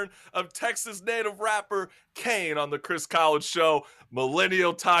return of Texas native rapper Kane on the Chris Collins Show,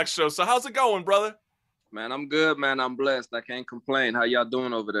 Millennial Talk Show. So how's it going, brother? Man, I'm good, man. I'm blessed. I can't complain. How y'all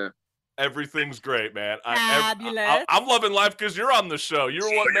doing over there? Everything's great, man. Fabulous. I'm loving life because you're on the show. You're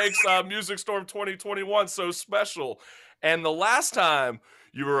what makes Music Storm 2021 so special. And the last time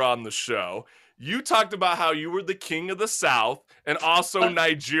you were on the show, you talked about how you were the king of the South and also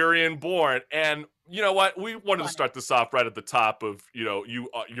Nigerian born. And you know what? We wanted to start this off right at the top of,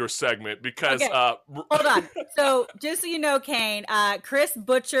 your segment because hold on. So just so you know, Kane, Chris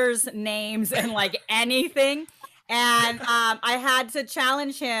butchers names and like anything. And I had to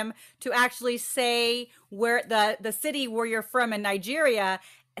challenge him to actually say where the city where you're from in Nigeria,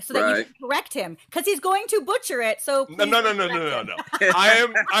 so that you can correct him, because he's going to butcher it. So no. I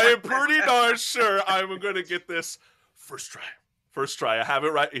am pretty darn sure I'm going to get this first try. First try. I have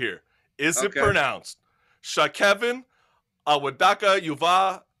it right here. Is it pronounced Shakevin Awadaka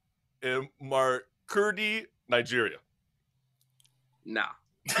Yuva in Makurdi, Nigeria? Nah.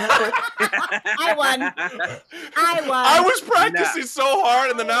 I won. I was practicing so hard,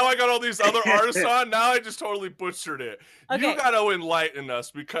 and then now I got all these other artists on. Now I just totally butchered it. You got to enlighten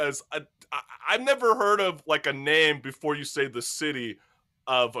us, because I've never heard of like a name before you say the city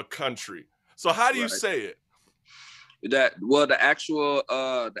of a country. So how do you say it? The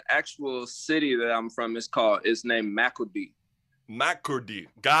actual city that I'm from is named Makurdi. Makurdi.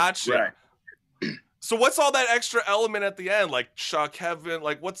 Gotcha. Right. So what's all that extra element at the end, like Shock Heaven?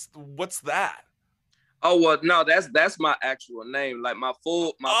 Like what's that? Oh well, no, that's my actual name. Like my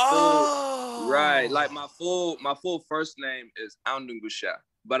full first name is Andungusha,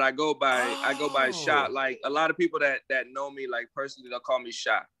 but I go by Sha. Like a lot of people that know me like personally, they'll call me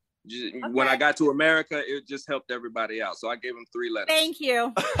Sha. When I got to America, it just helped everybody out. So I gave them 3 letters. Thank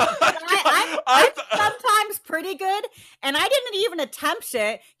you. I'm sometimes pretty good, and I didn't even attempt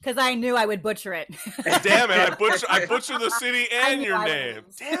it because I knew I would butcher it. Damn it! I butcher the city and your name.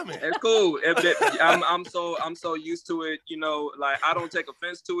 Damn it! It's cool. I'm so used to it. Like I don't take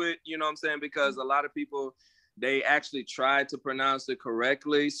offense to it. You know what I'm saying? Because a lot of people, they actually tried to pronounce it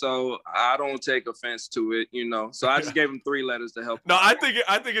correctly, so I don't take offense to it, So I just gave them 3 letters to help. No, I think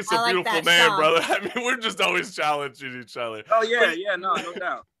it's a beautiful name, brother. I mean, we're just always challenging each other. Oh yeah, no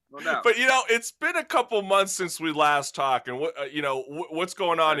doubt. But it's been a couple months since we last talked, and what's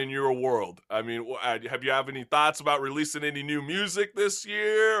going on in your world? I mean, have you any thoughts about releasing any new music this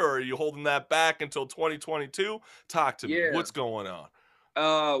year, or are you holding that back until 2022? Talk to me. What's going on?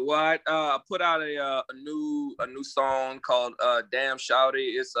 I put out a new song called Damn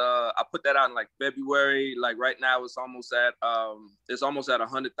Shouty. It's I put that out in like February. Like right now it's almost at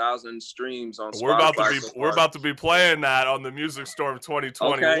 100,000 streams on Spotify. We're about to be playing that on the Music Storm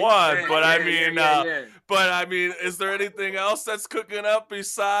 2021. Okay. But I mean, is there anything else that's cooking up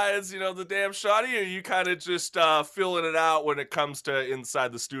besides, the Damn Shouty, or are you kind of just filling it out when it comes to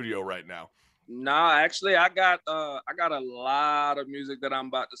inside the studio right now? Nah, actually, I got a lot of music that I'm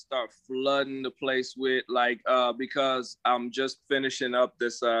about to start flooding the place with, because I'm just finishing up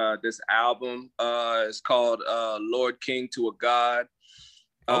this album. It's called Lord King to a God.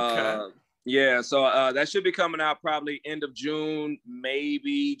 Okay. So that should be coming out probably end of June,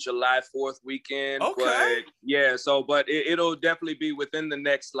 maybe July 4th weekend. Okay. But it'll definitely be within the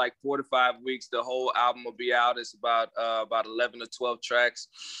next 4 to 5 weeks. The whole album will be out. It's about 11 to 12 tracks.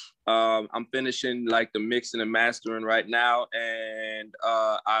 I'm finishing the mixing and mastering right now, and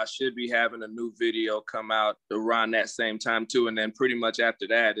I should be having a new video come out around that same time too. And then pretty much after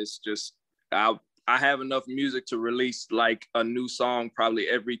that, it's just I have enough music to release a new song probably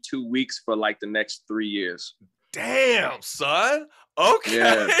every 2 weeks for the next 3 years. Damn, son. Okay.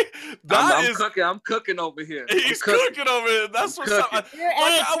 Yeah. I'm cooking over here. He's cooking over here. That's what's up.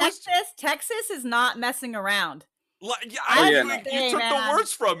 Texas is not messing around. You took the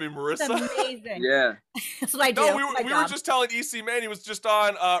words from me, Marissa. That's amazing. Yeah. That's what I do. No, we were just telling EC Man, he was just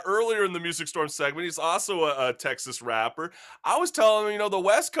on earlier in the Music Storm segment. He's also a Texas rapper. I was telling him, the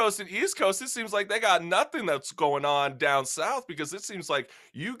West Coast and East Coast, it seems like they got nothing that's going on down South, because it seems like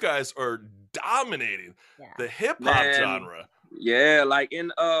you guys are dominating the hip hop genre. Yeah, in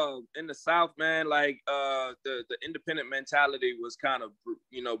the South, man, the independent mentality was kind of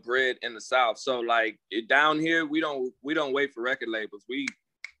bred in the South. So down here, we don't wait for record labels. We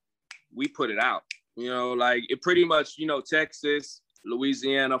put it out. It pretty much Texas,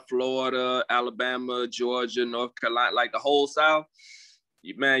 Louisiana, Florida, Alabama, Georgia, North Carolina, the whole South.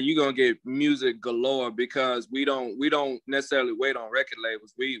 man, you're gonna get music galore because we don't necessarily wait on record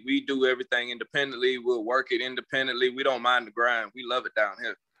labels. We do everything independently. We'll work it independently. We don't mind the grind. We love it down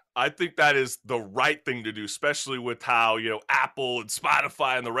here. I think that is the right thing to do, especially with how, Apple and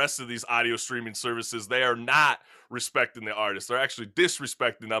Spotify and the rest of these audio streaming services, they are not respecting the artists. They're actually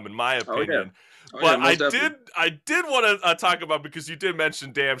disrespecting them, in my opinion. But I did want to talk about, because you did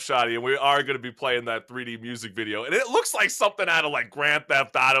mention Damn Shotty, and we are going to be playing that 3D music video, and it looks like something out of like Grand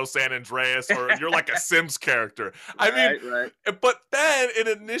Theft Auto San Andreas, or you're like a Sims character. Right. But then it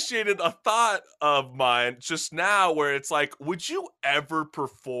initiated a thought of mine just now where it's like, would you ever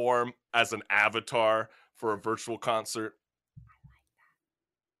perform as an avatar for a virtual concert?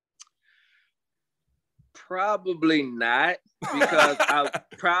 Probably not, because I'm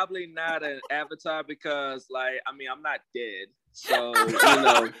probably not an avatar because, I'm not dead. So,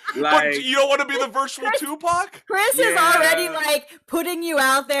 But you don't want to be the virtual Tupac? Chris is already putting you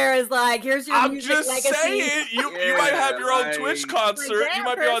out there as here's your music legacy. I'm just saying, you might have your own Twitch concert. You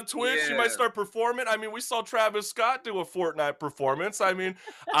might be on Twitch. You might start performing. We saw Travis Scott do a Fortnite performance.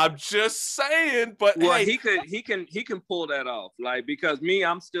 I'm just saying, but hey. he can pull that off. Because me,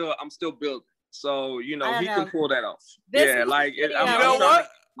 I'm still building. So, he can pull that off.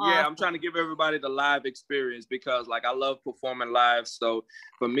 I'm trying to give everybody the live experience because, I love performing live. So,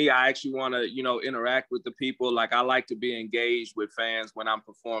 for me, I actually want to, interact with the people. I like to be engaged with fans when I'm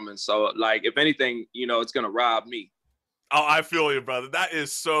performing. So, if anything, it's going to rob me. Oh, I feel you, brother. That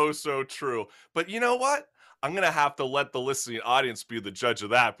is so, so true. But you know what? I'm going to have to let the listening audience be the judge of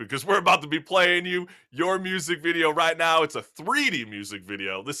that, because we're about to be playing your music video right now. It's a 3D music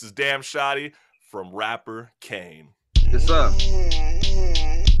video. This is Damn Shotty from rapper Kane. What's up?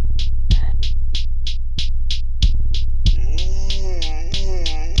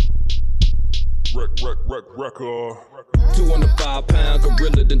 Record. 205-pound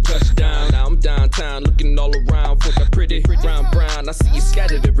gorilla done touchdown. Now I'm downtown looking all around for that pretty brown. I see you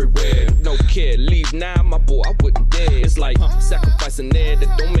scattered everywhere. No care, leave now, my boy, I wouldn't dare. It's like sacrificing air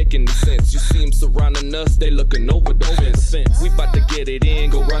that don't make any sense. You see them surrounding us, they looking over the fence. We about to get it in,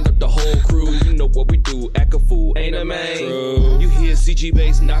 go round up the whole crew. You know what we do, act a fool, ain't it, man? True. You hear CG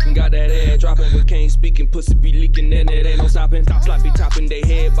bass knocking, got that air dropping. With Kane speaking, pussy be leaking, and it ain't no stopping. Sloppy topping, they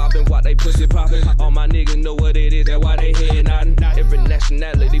head bopping, while they pussy popping. All my niggas know what it is, that's why they head nodding. Every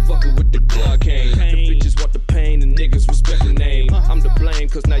nationality fucking with the God Kane. The bitches want the pain, the niggas respect the name. I'm to blame,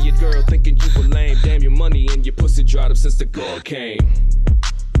 cause now your girl thinking you were lame. Damn, your money and your pussy dried up since the God came.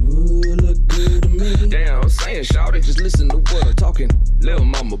 Ooh, look good to me. Damn, I'm saying, shout it, just listen to what I'm talking. Little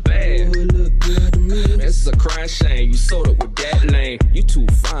mama bad. Ooh, look good to me. Man, this is a crying shame. You sold up with that lame. You too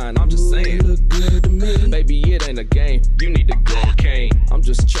fine, I'm just saying. Ooh, look good to me. Baby, it ain't a game. You need to go cane. I'm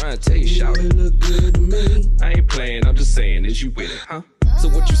just trying to tell you, shout it. Look good to me. I ain't playing, I'm just saying, is you with it, huh? So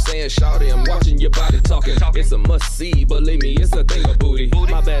what you saying, shawty? I'm watching your body talking. It's a must-see, believe me, it's a thing of booty.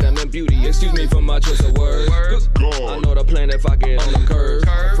 My bad, I'm in beauty, excuse me for my choice of words. I know the plan if I get on the curve.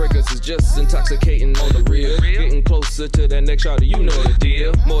 Fragrance is just intoxicating on the real. Getting closer to that next shawty, you know the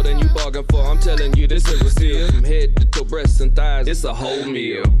deal. More than you bargained for, I'm telling you, this is a steal. From head to toe, breasts and thighs, it's a whole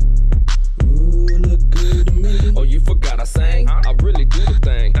meal. Ooh, look good to me. Oh, you forgot I sang? I really do the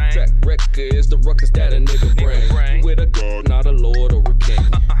thing. Track record is the ruckus that a nigga bring. You with a god, not a lord or a king.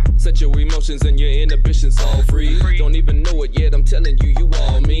 Set your emotions and your inhibitions all free. Don't even know it yet, I'm telling you, you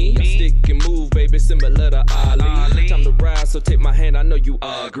all me. I stick and move, baby, similar to Ali. Time to ride, so take my hand, I know you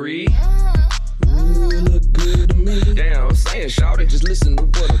agree. Ooh, look good to me. Damn, I'm saying, shout it, just listen to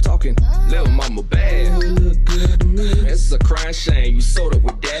what I'm talking. Little mama bad. Ooh, look good to me. Man, it's a crying shame, you sold up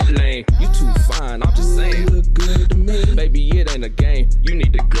with that lame. You too fine, I'm just saying. Ooh, look good to me. Baby, it ain't a game, you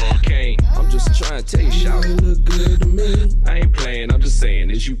need to go cane. I'm just trying to tell you, shout it. Look good to me. I ain't playing, I'm just saying,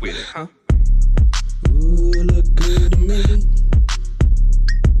 is you with it, huh? Ooh, look good to me.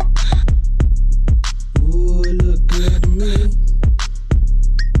 Ooh, look good to me.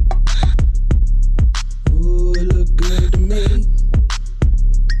 Ooh, look good to me.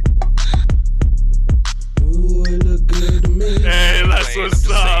 Ooh, look good to me. Hey, that's what's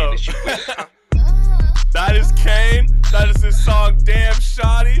up. That is Kane. That is his song, Damn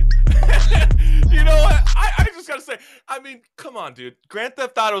Shotty. You know what? I just gotta say, come on, dude. Grand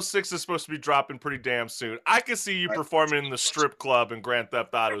Theft Auto 6 is supposed to be dropping pretty damn soon. I can see you performing in the strip club in Grand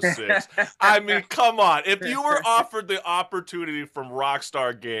Theft Auto 6. Come on. If you were offered the opportunity from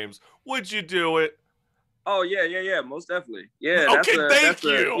Rockstar Games, would you do it? Oh yeah, most definitely. Yeah. Okay, thank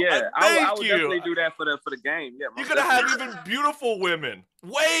you. Yeah, I would definitely do that for the game. Yeah, you're gonna have even beautiful women,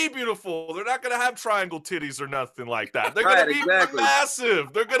 way beautiful. They're not gonna have triangle titties or nothing like that. They're gonna be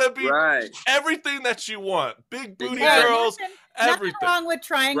massive. They're gonna be everything that you want. Big booty girls everything. Nothing wrong with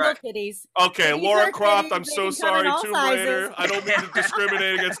triangle Right. titties. Okay, Titties Laura are Croft, titties, I'm they so can come in sorry, all Tomb sizes. Raider. I don't mean to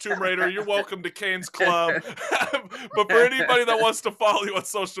discriminate against Tomb Raider. You're welcome to Kane's Club. But for anybody that wants to follow you on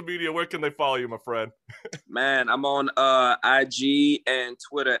social media, where can they follow you, my friend? Man, I'm on IG and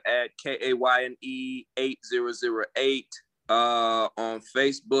Twitter at KAYNE8008. On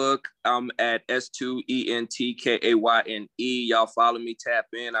Facebook, I'm at S2ENTKAYNE. Y'all follow me, tap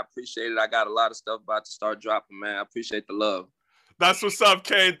in. I appreciate it. I got a lot of stuff about to start dropping, man. I appreciate the love. That's what's up,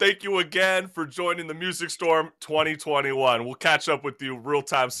 Kane. Thank you again for joining the Music Storm 2021. We'll catch up with you real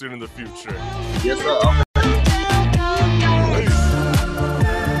time soon in the future. Yes, sir.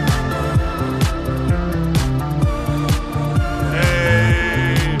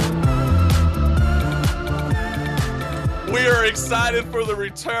 We are excited for the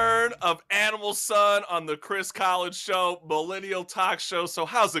return of Animal Sun on the Chris Collins Show, Millennial Talk Show. So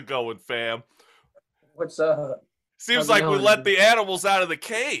how's it going, fam? What's up? Seems How's it like we going? let the animals out of the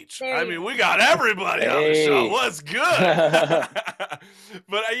cage. There I you mean, we got everybody on the show. Hey. What's good?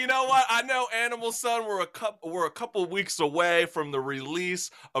 But you know what? I know Animal Sun, we're a couple weeks away from the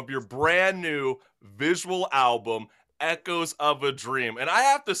release of your brand new visual album, Echoes of a Dream. And I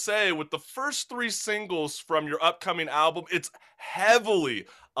have to say, with the first 3 singles from your upcoming album, it's heavily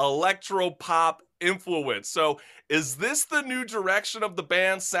electro pop influence. So is this the new direction of the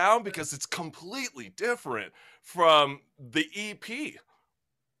band's sound? Because it's completely different from the EP.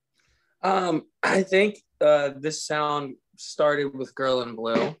 I think this sound started with Girl in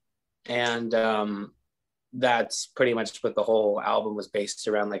Blue, and that's pretty much what the whole album was based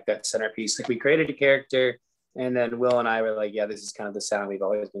around, like that centerpiece. Like we created a character, and then Will and I were like, yeah, this is kind of the sound we've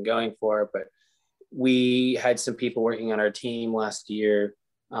always been going for. But we had some people working on our team last year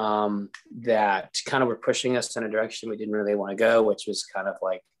that kind of were pushing us in a direction we didn't really want to go, which was kind of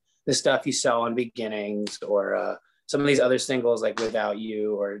like the stuff you saw on Beginnings, or some of these other singles like Without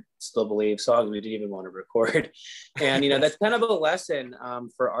You or Still Believe, songs we didn't even want to record. And, that's kind of a lesson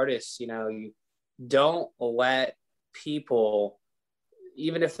for artists. You don't let people,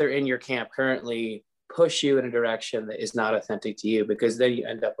 even if they're in your camp currently, push you in a direction that is not authentic to you, because then you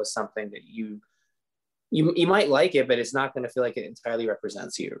end up with something that you might like it, but it's not going to feel like it entirely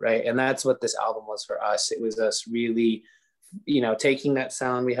represents you, right? And that's what this album was for us. It was us really, taking that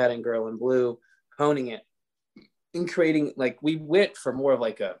sound we had in Girl in Blue, honing it, and creating, like, we went for more of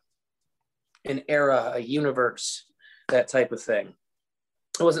like an era, a universe, that type of thing.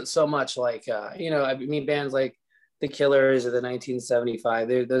 It wasn't so much like, bands like The Killers or the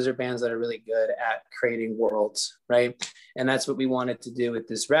 1975, those are bands that are really good at creating worlds, right? And that's what we wanted to do with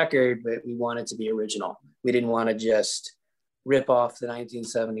this record, but we wanted to be original. We didn't want to just rip off the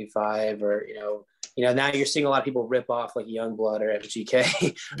 1975 or, now you're seeing a lot of people rip off like Youngblood or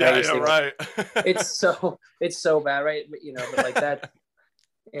FGK. Right? It's so bad, right? But like that,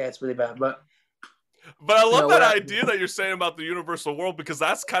 yeah, it's really bad. But I love that idea that you're saying about the universal world, because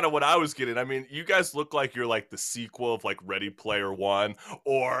that's kind of what I was getting. I mean, you guys look like you're like the sequel of like Ready Player One,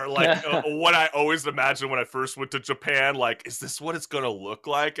 or like what I always imagined when I first went to Japan. Like, is this what it's going to look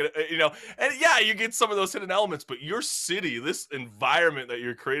like? And yeah, you get some of those hidden elements, but your city, this environment that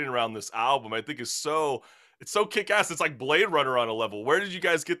you're creating around this album, I think is so kick-ass. It's like Blade Runner on a level. Where did you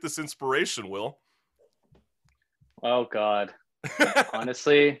guys get this inspiration, Will? Oh God,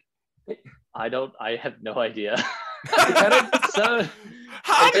 honestly, I have no idea. How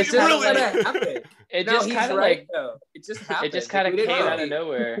did you really? It just kind of like, it just happened. It just kind of came out of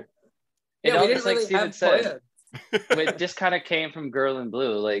nowhere. Yeah, we didn't like really Steven have said, it just kind of came from Girl in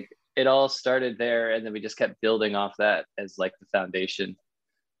Blue. Like it all started there, and then we just kept building off that as like the foundation.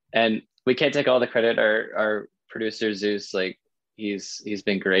 And we can't take all the credit. Our producer Zeus, like he's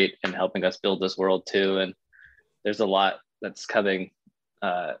been great in helping us build this world too. And there's a lot that's coming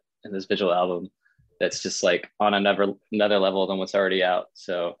in this visual album that's just like on another level than what's already out.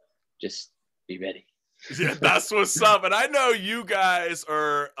 So just be ready. Yeah, that's what's up. And I know you guys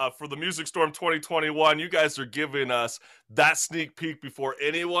are, for the Music Storm 2021, you guys are giving us that sneak peek before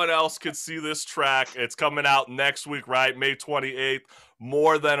anyone else could see this track. It's coming out next week, right? May 28th,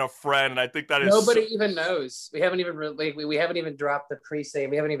 More Than a Friend. And I think that is... Nobody even knows. We haven't even we haven't even dropped the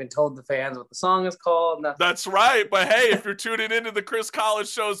pre-save. We haven't even told the fans what the song is called. Nothing. That's right. But hey, if you're tuning into the Chris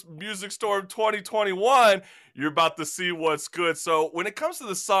Collins Show's Music Storm 2021, you're about to see what's good. So when it comes to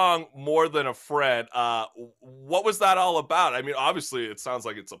the song More Than a Friend, what was that all about? I mean, obviously it sounds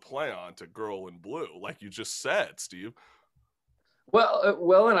like it's a play on to Girl in Blue, like you just said, Steve. Well,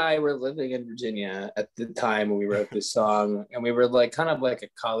 Will and I were living in Virginia at the time when we wrote this song, and we were like kind of like a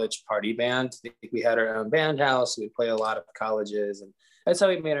college party band. We had our own band house. We play a lot of colleges, and that's how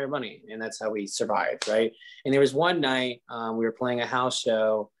we made our money, and that's how we survived, right? And there was one night we were playing a house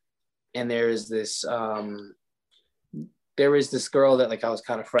show, and there was this girl that like I was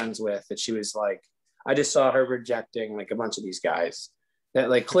kind of friends with, that she was like, I just saw her rejecting like a bunch of these guys that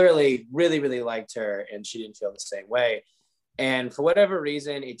like clearly really, really liked her, and she didn't feel the same way. And for whatever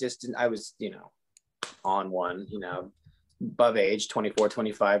reason, it just didn't, I was, on one, above age, 24,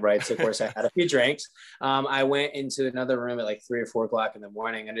 25, right? So of course I had a few drinks. I went into another room at like 3 or 4 o'clock in the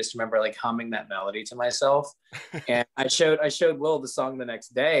morning. I just remember like humming that melody to myself. And I showed Will the song the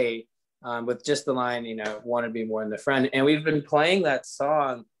next day with just the line, want to be more than a friend. And we've been playing that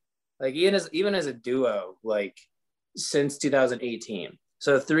song, like even as a duo, like since 2018.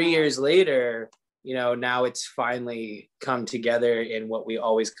 So 3 years later, now it's finally come together in what we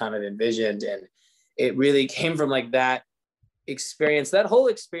always kind of envisioned. And it really came from like that experience. That whole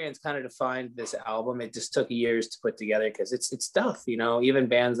experience kind of defined this album. It just took years to put together because it's tough, even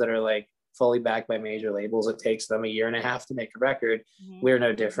bands that are like fully backed by major labels, it takes them 1.5 years to make a record. Mm-hmm. We're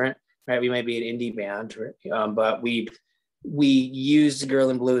no different, right? We may be an indie band, but we used Girl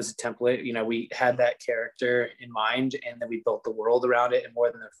in Blue as a template. We had that character in mind, and then we built the world around it. And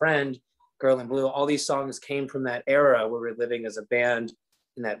More Than a Friend, Girl in Blue, all these songs came from that era where we're living as a band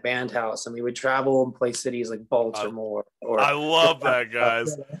in that band house, and we would travel and play cities like Baltimore. I love that,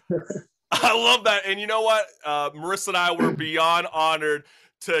 guys. I love that. And you know what? Marissa and I were beyond honored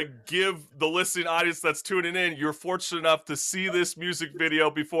to give the listening audience that's tuning in. You're fortunate enough to see this music video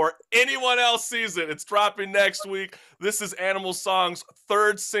before anyone else sees it. It's dropping next week. This is Animal Song's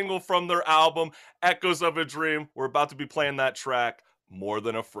 3rd single from their album, Echoes of a Dream. We're about to be playing that track, More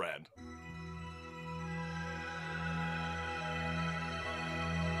Than a Friend.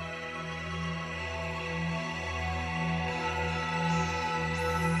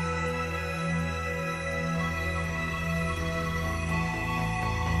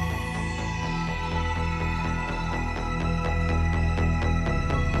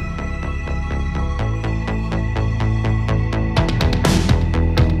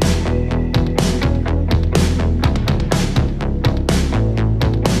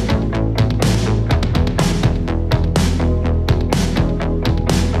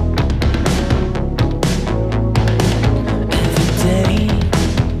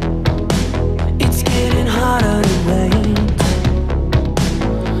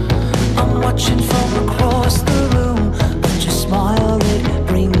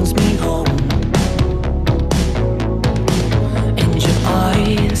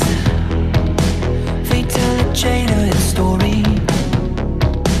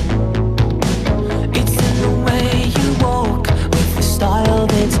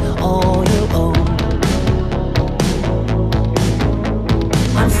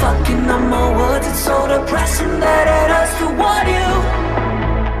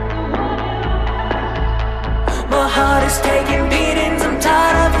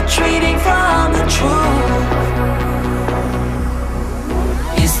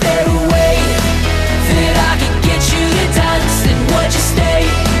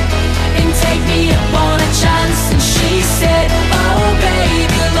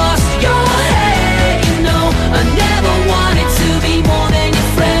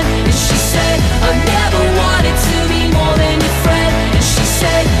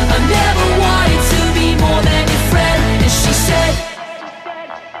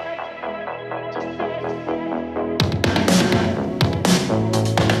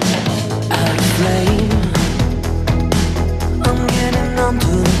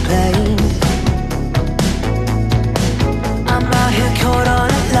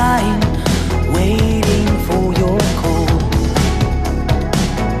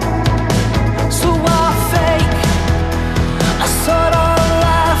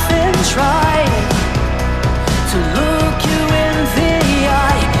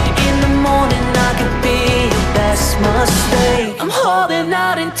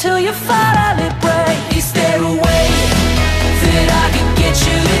 Till you finally break. Is there a way that I can get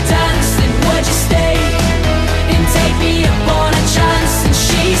you to dance? And would you stay and take me up on a chance? And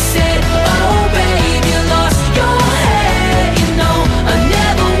she said, oh babe, you lost your head. I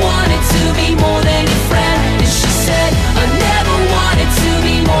never wanted to be more than your friend. And she said, I never wanted to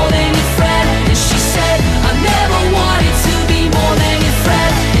be more than your friend. And she said, I never wanted to be more than your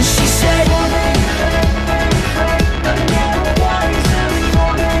friend. And she said, I never wanted to be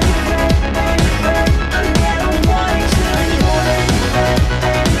more than your friend.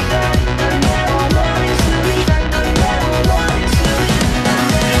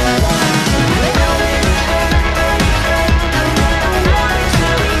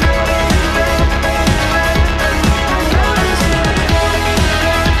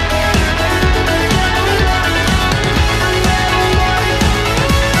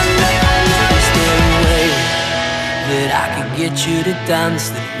 chance,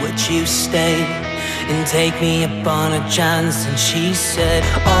 then would you stay and take me up on a chance? And she said,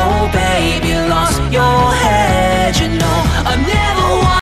 oh babe, you lost your head, you know I've never